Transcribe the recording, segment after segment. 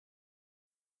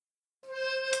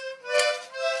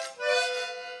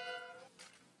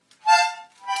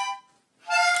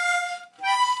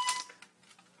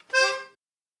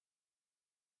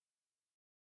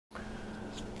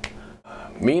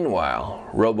Meanwhile,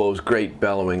 Robo's great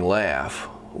bellowing laugh,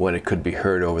 when it could be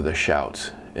heard over the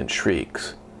shouts and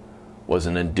shrieks, was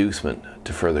an inducement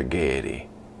to further gaiety.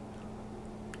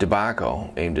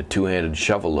 Tobacco aimed a two-handed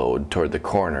shovel load toward the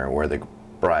corner where the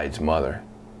bride's mother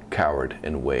cowered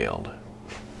and wailed.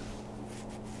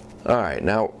 Alright,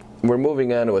 now we're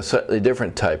moving on to a slightly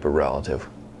different type of relative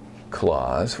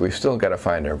clause. We've still got to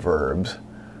find our verbs.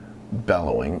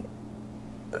 Bellowing.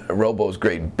 Robo's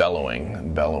great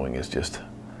bellowing. Bellowing is just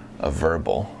a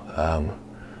verbal.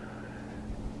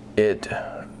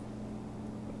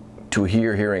 To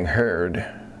hear, hearing, heard.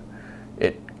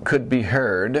 It could be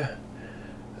heard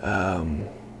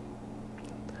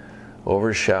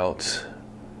over shouts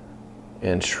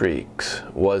and shrieks.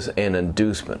 Was an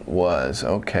inducement. Was.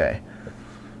 Okay.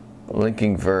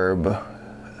 Linking verb.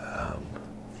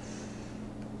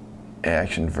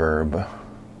 Action verb.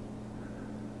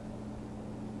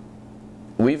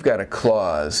 We've got a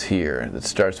clause here that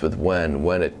starts with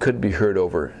when it could be heard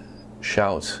over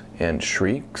shouts and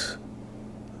shrieks.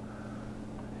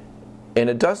 And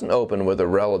it doesn't open with a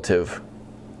relative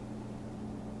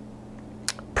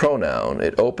pronoun.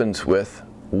 It opens with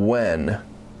when.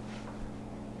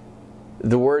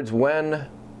 The words when,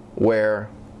 where,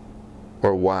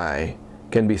 or why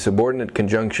can be subordinate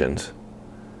conjunctions,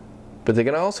 but they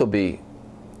can also be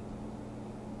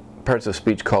parts of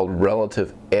speech called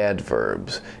relative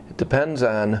adverbs. It depends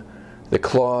on the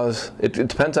clause, it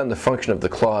depends on the function of the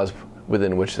clause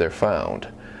within which they're found.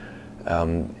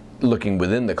 Looking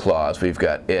within the clause, we've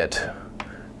got it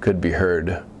could be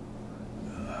heard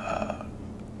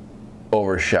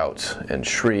over shouts and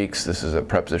shrieks. This is a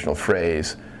prepositional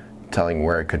phrase telling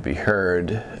where it could be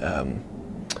heard.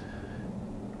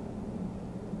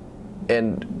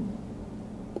 And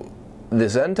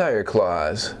this entire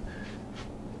clause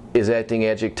is acting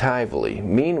adjectively.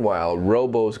 Meanwhile,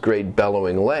 Robo's great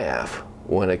bellowing laugh,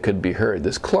 when it could be heard.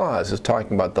 This clause is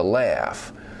talking about the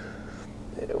laugh.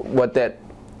 What that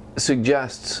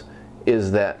suggests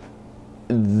is that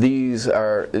this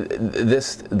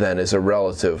then is a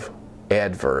relative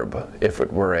adverb. If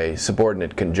it were a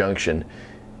subordinate conjunction,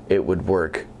 it would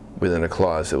work within a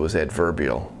clause that was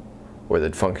adverbial, or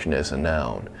that functioned as a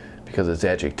noun. Because it's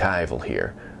adjectival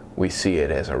here, we see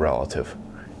it as a relative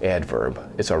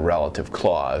adverb. It's a relative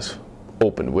clause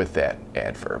opened with that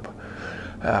adverb.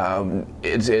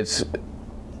 It's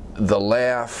the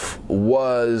laugh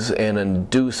was an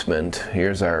inducement.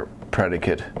 Here's our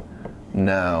predicate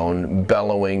noun.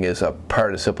 Bellowing is a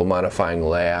participle modifying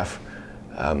laugh.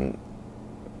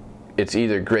 It's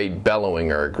either great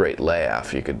bellowing or a great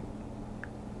laugh. You could,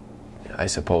 I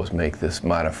suppose, make this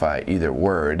modify either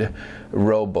word.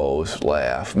 Robo's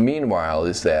laugh. Meanwhile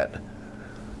is that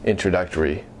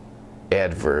introductory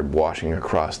adverb washing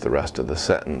across the rest of the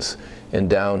sentence. And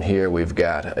down here we've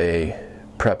got a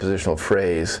prepositional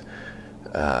phrase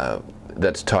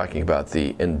that's talking about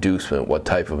the inducement, what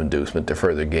type of inducement to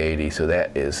further gaiety. So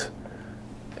that is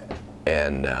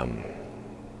an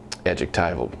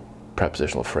adjectival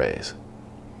prepositional phrase.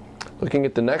 Looking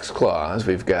at the next clause,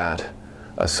 we've got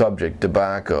a subject,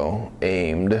 tobacco,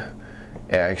 aimed,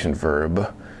 action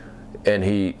verb, and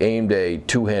he aimed a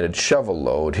two-handed shovel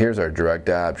load. Here's our direct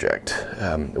object.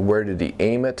 Where did he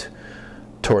aim it?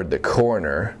 Toward the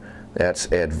corner.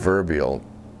 That's adverbial,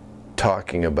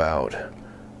 talking about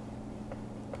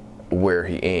where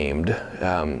he aimed.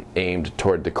 Aimed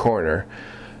toward the corner.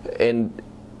 And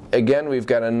again, we've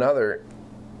got another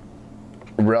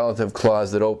relative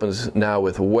clause that opens now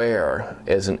with where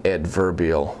as an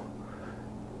adverbial,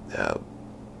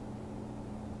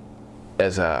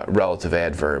 as a relative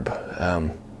adverb.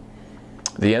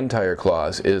 The entire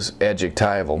clause is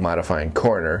adjectival, modifying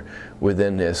corner.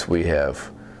 Within this we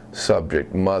have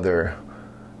subject, mother,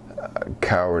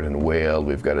 cowered and wailed.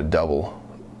 We've got a double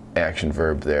action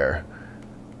verb there,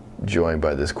 joined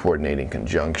by this coordinating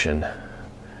conjunction.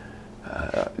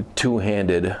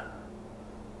 Two-handed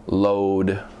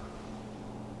load,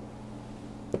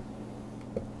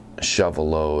 shovel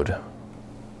load.